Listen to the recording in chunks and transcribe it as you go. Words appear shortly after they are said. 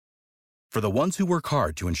For the ones who work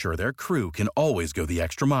hard to ensure their crew can always go the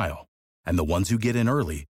extra mile, and the ones who get in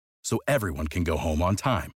early so everyone can go home on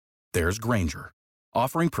time, there's Grainger,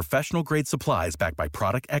 offering professional-grade supplies backed by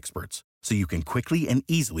product experts so you can quickly and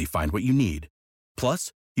easily find what you need.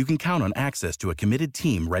 Plus, you can count on access to a committed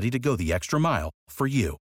team ready to go the extra mile for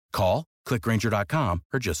you. Call, click Grainger.com,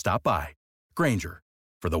 or just stop by. Grainger,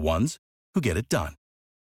 for the ones who get it done.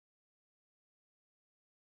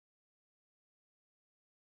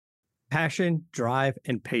 Passion, drive,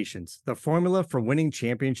 and patience. The formula for winning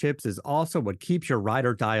championships is also what keeps your ride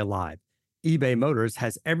or die alive. eBay Motors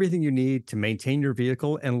has everything you need to maintain your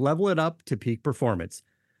vehicle and level it up to peak performance.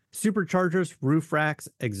 Superchargers, roof racks,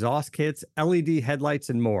 exhaust kits, LED headlights,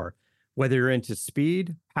 and more. Whether you're into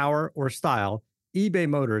speed, power, or style, eBay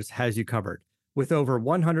Motors has you covered. With over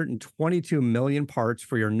 122 million parts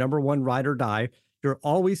for your number one ride or die, you'll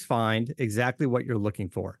always find exactly what you're looking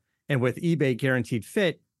for. And with eBay Guaranteed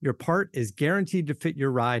Fit, your part is guaranteed to fit your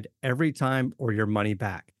ride every time or your money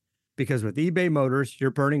back. Because with eBay Motors, you're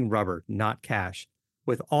burning rubber, not cash.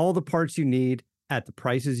 With all the parts you need at the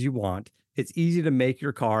prices you want, it's easy to make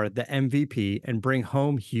your car the MVP and bring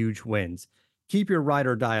home huge wins. Keep your ride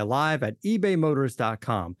or die alive at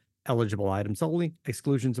ebaymotors.com. Eligible items only.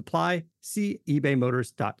 Exclusions apply. See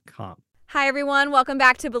ebaymotors.com. Hi, everyone. Welcome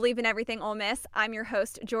back to Believe in Everything Ole Miss. I'm your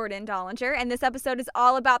host, Jordan Dollinger, and this episode is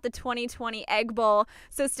all about the 2020 Egg Bowl,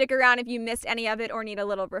 so stick around if you missed any of it or need a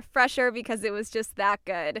little refresher because it was just that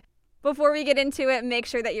good. Before we get into it, make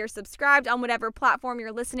sure that you're subscribed on whatever platform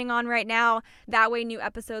you're listening on right now. That way, new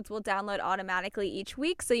episodes will download automatically each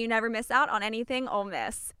week so you never miss out on anything Ole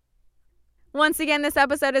Miss. Once again, this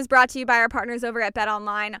episode is brought to you by our partners over at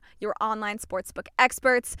BetOnline, your online sportsbook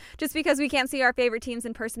experts. Just because we can't see our favorite teams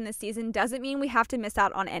in person this season doesn't mean we have to miss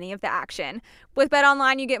out on any of the action. With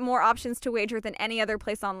BetOnline, you get more options to wager than any other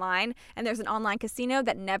place online, and there's an online casino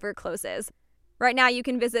that never closes. Right now, you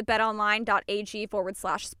can visit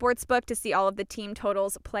betonline.ag/sportsbook to see all of the team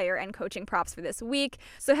totals, player, and coaching props for this week.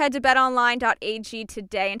 So head to betonline.ag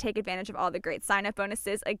today and take advantage of all the great sign-up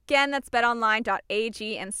bonuses. Again, that's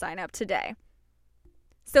betonline.ag and sign up today.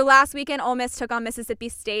 So last weekend, Ole Miss took on Mississippi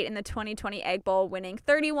State in the 2020 Egg Bowl, winning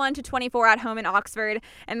 31-24 at home in Oxford,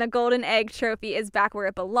 and the Golden Egg Trophy is back where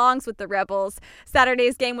it belongs with the Rebels.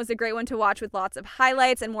 Saturday's game was a great one to watch with lots of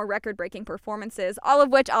highlights and more record-breaking performances, all of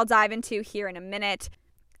which I'll dive into here in a minute.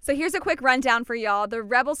 So here's a quick rundown for y'all. The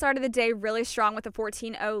Rebels started the day really strong with a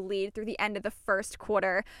 14-0 lead through the end of the first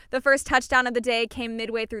quarter. The first touchdown of the day came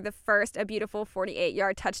midway through the first, a beautiful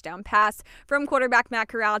 48-yard touchdown pass from quarterback Matt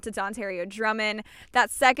Corral to Dontario Drummond. That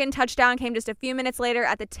second touchdown came just a few minutes later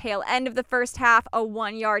at the tail end of the first half, a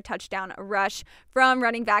 1-yard touchdown rush from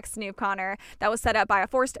running back Snoop Connor. That was set up by a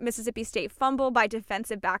forced Mississippi State fumble by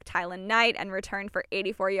defensive back Tylen Knight and returned for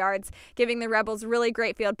 84 yards, giving the Rebels really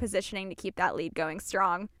great field positioning to keep that lead going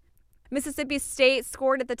strong. Mississippi State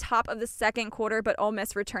scored at the top of the second quarter, but Ole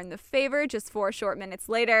Miss returned the favor just 4 short minutes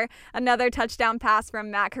later. Another touchdown pass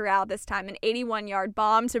from Matt Corral, this time an 81-yard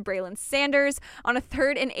bomb to Braylon Sanders on a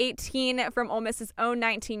 3rd and 18 from Ole Miss's own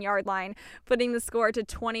 19-yard line, putting the score to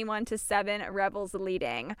 21-7, Rebels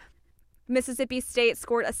leading. Mississippi State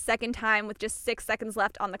scored a second time with just 6 seconds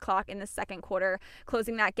left on the clock in the second quarter,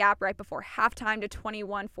 closing that gap right before halftime to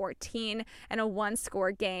 21-14 and a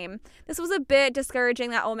 1-score game. This was a bit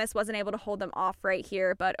discouraging that Ole Miss wasn't able to hold them off right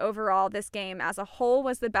here, but overall this game as a whole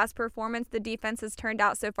was the best performance the defense has turned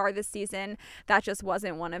out so far this season. That just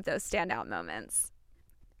wasn't one of those standout moments.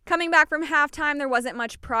 Coming back from halftime, there wasn't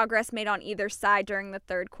much progress made on either side during the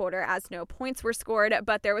third quarter as no points were scored,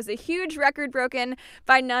 but there was a huge record broken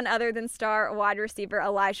by none other than star wide receiver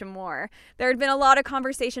Elijah Moore. There had been a lot of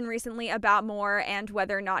conversation recently about Moore and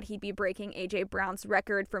whether or not he'd be breaking A.J. Brown's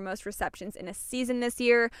record for most receptions in a season this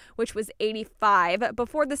year, which was 85.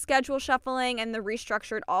 Before the schedule shuffling and the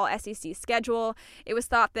restructured all-SEC schedule, it was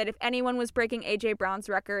thought that if anyone was breaking A.J. Brown's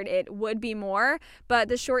record, it would be Moore, but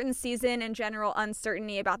the shortened season and general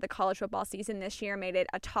uncertainty about the college football season this year made it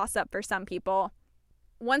a toss-up for some people.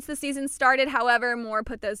 Once the season started, however, Moore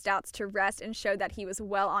put those doubts to rest and showed that he was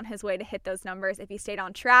well on his way to hit those numbers if he stayed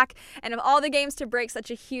on track. And of all the games to break such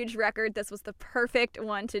a huge record, this was the perfect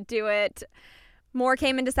one to do it. Moore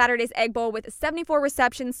came into Saturday's Egg Bowl with 74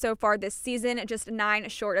 receptions so far this season, just 9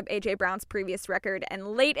 short of A.J. Brown's previous record.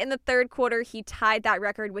 And late in the third quarter, he tied that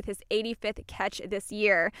record with his 85th catch this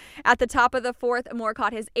year. At the top of the fourth, Moore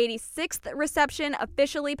caught his 86th reception,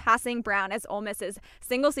 officially passing Brown as Ole Miss's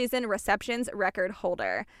single-season receptions record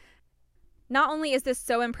holder. Not only is this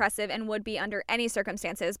so impressive and would be under any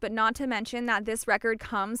circumstances, but not to mention that this record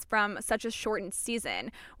comes from such a shortened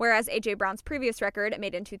season, whereas A.J. Brown's previous record,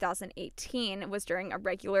 made in 2018, was during a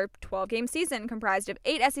regular 12-game season comprised of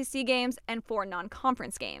 8 SEC games and 4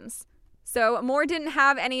 non-conference games. So Moore didn't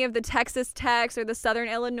have any of the Texas Techs or the Southern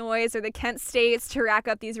Illinois or the Kent States to rack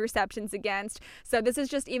up these receptions against. So this is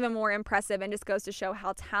just even more impressive and just goes to show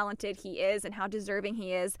how talented he is and how deserving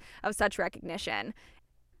he is of such recognition.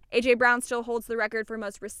 A.J. Brown still holds the record for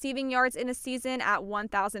most receiving yards in a season at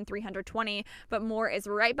 1,320, but Moore is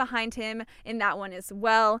right behind him in that one as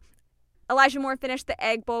well. Elijah Moore finished the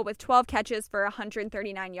Egg Bowl with 12 catches for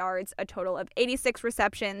 139 yards, a total of 86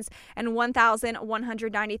 receptions, and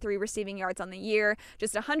 1,193 receiving yards on the year,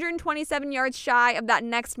 just 127 yards shy of that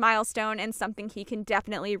next milestone and something he can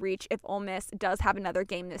definitely reach if Ole Miss does have another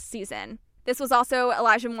game this season. This was also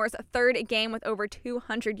Elijah Moore's third game with over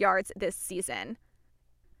 200 yards this season.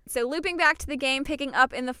 So looping back to the game, picking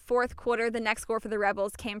up in the fourth quarter, the next score for the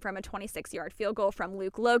Rebels came from a 26-yard field goal from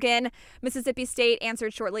Luke Logan. Mississippi State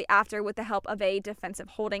answered shortly after with the help of a defensive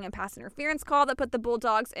holding and pass interference call that put the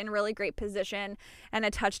Bulldogs in really great position, and a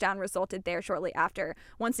touchdown resulted there shortly after.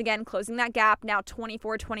 Once again, closing that gap, now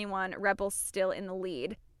 24-21, Rebels still in the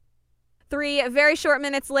lead. 3 very short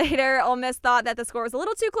minutes later, Ole Miss thought that the score was a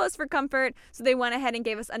little too close for comfort, so they went ahead and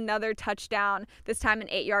gave us another touchdown, this time an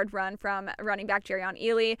 8-yard run from running back Jerrion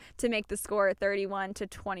Ealy to make the score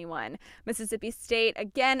 31-21. Mississippi State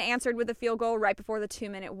again answered with a field goal right before the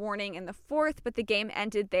 2-minute warning in the fourth, but the game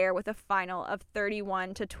ended there with a final of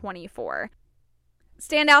 31-24.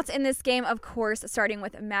 Standouts in this game, of course, starting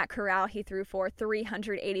with Matt Corral. He threw for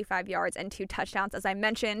 385 yards and 2 touchdowns, as I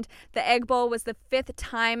mentioned. The Egg Bowl was the 5th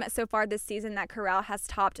time so far this season that Corral has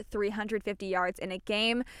topped 350 yards in a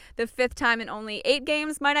game. The 5th time in only 8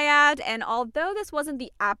 games, might I add. And although this wasn't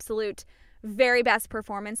the absolute very best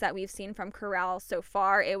performance that we've seen from Corral so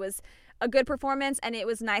far, it was a good performance, and it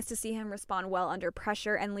was nice to see him respond well under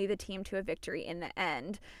pressure and lead the team to a victory in the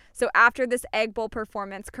end. So after this Egg Bowl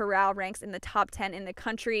performance, Corral ranks in the top 10 in the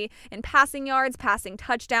country in passing yards, passing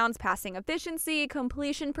touchdowns, passing efficiency,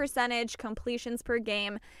 completion percentage, completions per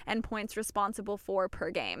game, and points responsible for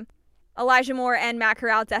per game. Elijah Moore and Matt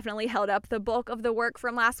Corral definitely held up the bulk of the work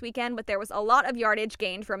from last weekend, but there was a lot of yardage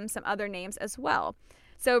gained from some other names as well.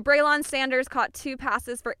 So Braylon Sanders caught 2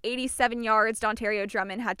 passes for 87 yards. Dontario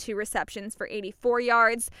Drummond had 2 receptions for 84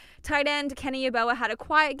 yards. Tight end Kenny Yeboah had a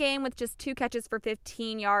quiet game with just 2 catches for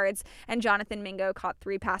 15 yards. And Jonathan Mingo caught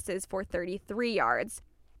 3 passes for 33 yards.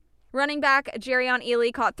 Running back Jerrion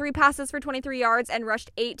Ealy caught 3 passes for 23 yards and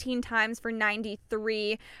rushed 18 times for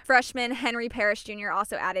 93. Freshman Henry Parrish Jr.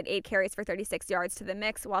 also added 8 carries for 36 yards to the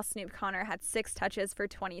mix, while Snoop Connor had 6 touches for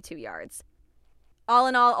 22 yards. All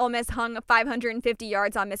in all, Ole Miss hung 550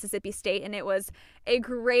 yards on Mississippi State, and it was a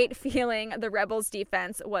great feeling. The Rebels'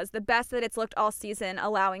 defense was the best that it's looked all season,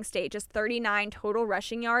 allowing State just 39 total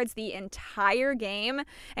rushing yards the entire game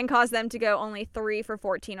and caused them to go only 3 for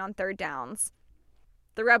 14 on third downs.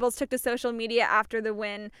 The Rebels took to social media after the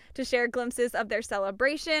win to share glimpses of their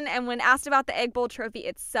celebration, and when asked about the Egg Bowl trophy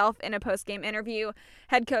itself in a post-game interview,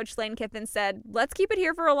 head coach Lane Kiffin said, "Let's keep it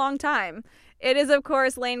here for a long time." It is, of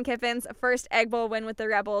course, Lane Kiffin's first Egg Bowl win with the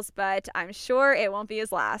Rebels, but I'm sure it won't be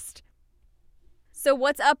his last. So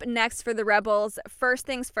what's up next for the Rebels? First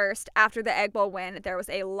things first, after the Egg Bowl win, there was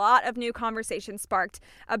a lot of new conversation sparked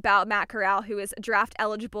about Matt Corral, who is draft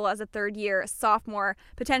eligible as a third-year sophomore,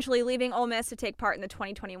 potentially leaving Ole Miss to take part in the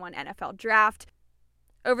 2021 NFL Draft.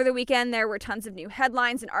 Over the weekend, there were tons of new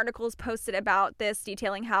headlines and articles posted about this,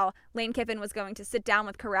 detailing how Lane Kiffin was going to sit down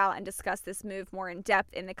with Corral and discuss this move more in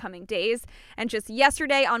depth in the coming days. And just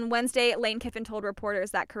yesterday, on Wednesday, Lane Kiffin told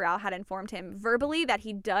reporters that Corral had informed him verbally that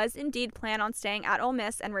he does indeed plan on staying at Ole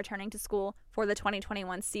Miss and returning to school for the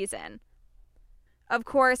 2021 season. Of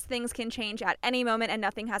course, things can change at any moment, and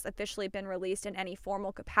nothing has officially been released in any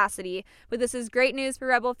formal capacity. But this is great news for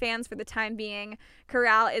Rebel fans for the time being.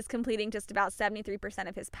 Corral is completing just about 73%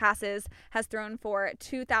 of his passes, has thrown for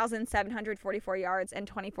 2,744 yards and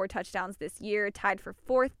 24 touchdowns this year, tied for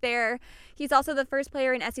 4th there. He's also the first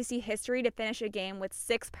player in SEC history to finish a game with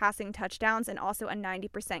 6 passing touchdowns and also a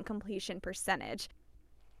 90% completion percentage.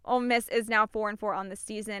 Ole Miss is now 4-4 on the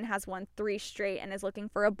season, has won 3 straight, and is looking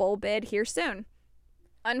for a bowl bid here soon.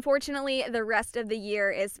 Unfortunately, the rest of the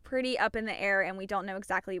year is pretty up in the air, and we don't know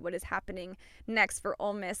exactly what is happening next for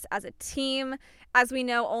Ole Miss as a team. As we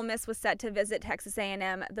know, Ole Miss was set to visit Texas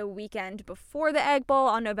A&M the weekend before the Egg Bowl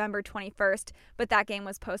on November 21st, but that game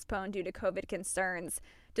was postponed due to COVID concerns.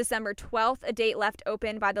 December 12th, a date left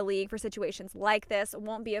open by the league for situations like this.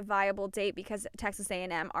 Won't be a viable date because Texas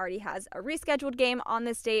A&M already has a rescheduled game on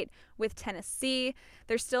this date with Tennessee.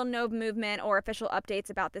 There's still no movement or official updates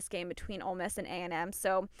about this game between Ole Miss and A&M,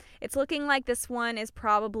 so it's looking like this one is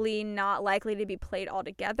probably not likely to be played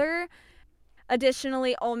altogether.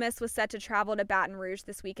 Additionally, Ole Miss was set to travel to Baton Rouge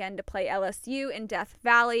this weekend to play LSU in Death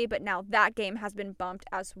Valley, but now that game has been bumped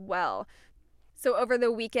as well. So over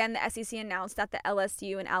the weekend, the SEC announced that the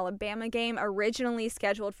LSU and Alabama game, originally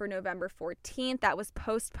scheduled for November 14th, that was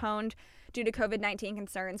postponed due to COVID-19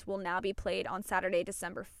 concerns, will now be played on Saturday,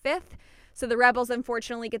 December 5th. So the Rebels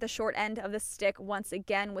unfortunately get the short end of the stick once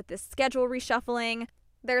again with this schedule reshuffling.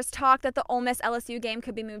 There's talk that the Ole Miss LSU game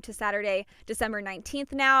could be moved to Saturday, December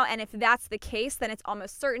 19th now, and if that's the case, then it's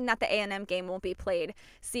almost certain that the A&M game won't be played,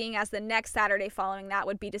 seeing as the next Saturday following that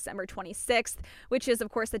would be December 26th, which is,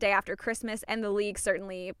 of course, the day after Christmas, and the league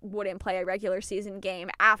certainly wouldn't play a regular season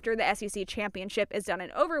game after the SEC championship is done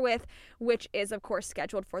and over with, which is, of course,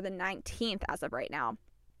 scheduled for the 19th as of right now.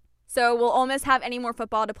 So will Ole Miss have any more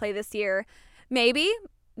football to play this year? Maybe.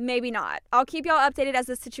 Maybe not. I'll keep y'all updated as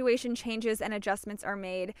the situation changes and adjustments are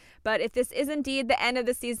made. But if this is indeed the end of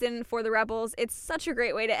the season for the Rebels, it's such a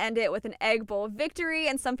great way to end it with an Egg Bowl victory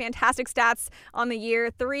and some fantastic stats on the year.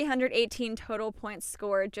 318 total points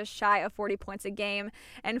scored, just shy of 40 points a game,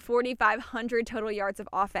 and 4,500 total yards of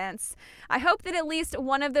offense. I hope that at least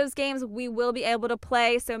one of those games we will be able to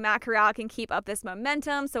play so Matt Corral can keep up this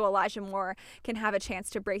momentum, so Elijah Moore can have a chance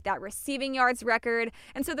to break that receiving yards record,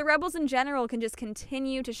 and so the Rebels in general can just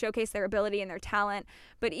continue to showcase their ability and their talent.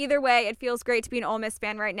 But either way, it feels great to be an Ole Miss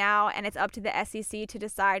fan right now, and it's up to the SEC to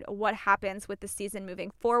decide what happens with the season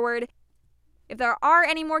moving forward. If there are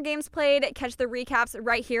any more games played, catch the recaps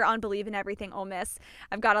right here on Believe in Everything Ole Miss.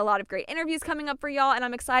 I've got a lot of great interviews coming up for y'all, and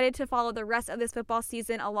I'm excited to follow the rest of this football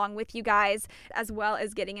season along with you guys, as well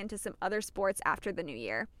as getting into some other sports after the new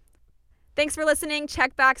year. Thanks for listening.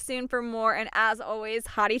 Check back soon for more, and as always,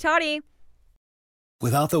 hotty toddy.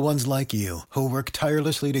 Without the ones like you, who work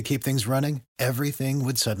tirelessly to keep things running, everything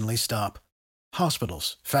would suddenly stop.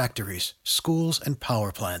 Hospitals, factories, schools, and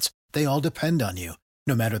power plants, they all depend on you.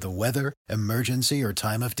 No matter the weather, emergency, or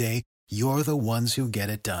time of day, you're the ones who get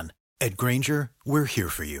it done. At Grainger, we're here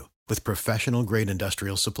for you with professional-grade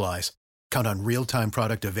industrial supplies. Count on real-time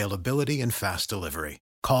product availability and fast delivery.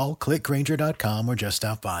 Call, click Grainger.com, or just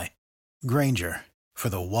stop by. Grainger, for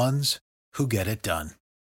the ones who get it done.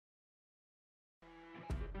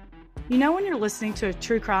 You know when you're listening to a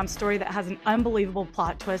true crime story that has an unbelievable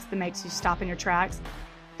plot twist that makes you stop in your tracks?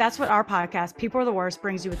 That's what our podcast, People Are the Worst,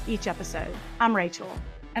 brings you with each episode. I'm Rachel.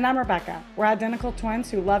 And I'm Rebecca. We're identical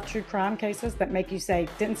twins who love true crime cases that make you say,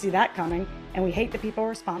 didn't see that coming, and we hate the people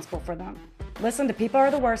responsible for them. Listen to People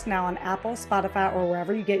Are the Worst now on Apple, Spotify, or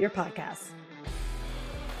wherever you get your podcasts.